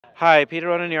Hi, Peter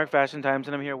on New York Fashion Times,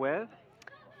 and I'm here with.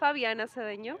 Fabiana.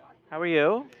 How are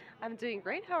you? I'm doing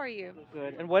great. How are you?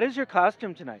 Good. And what is your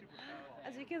costume tonight?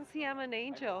 As you can see, I'm an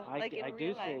angel, like I in do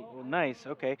real see. life. Well, nice.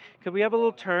 Okay. Could we have a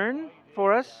little turn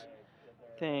for us?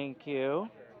 Thank you.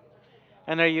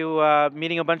 And are you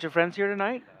meeting a bunch of friends here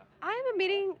tonight? I'm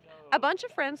meeting a bunch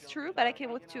of friends, true, but I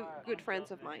came with two good friends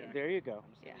of mine. There you go.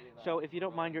 Yeah. So if you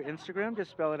don't mind your Instagram,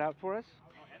 just spell it out for us.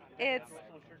 It's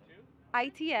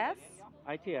ITS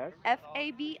ITS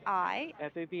FABIANA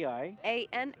FABI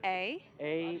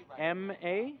AMA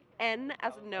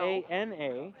as in no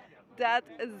ANA dot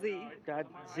Z. dot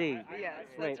Z. Yes,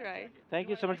 Great. that's right. Thank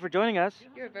you so much for joining us,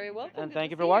 You're very welcome. and Good thank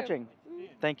to you for see you. watching.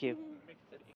 Thank you.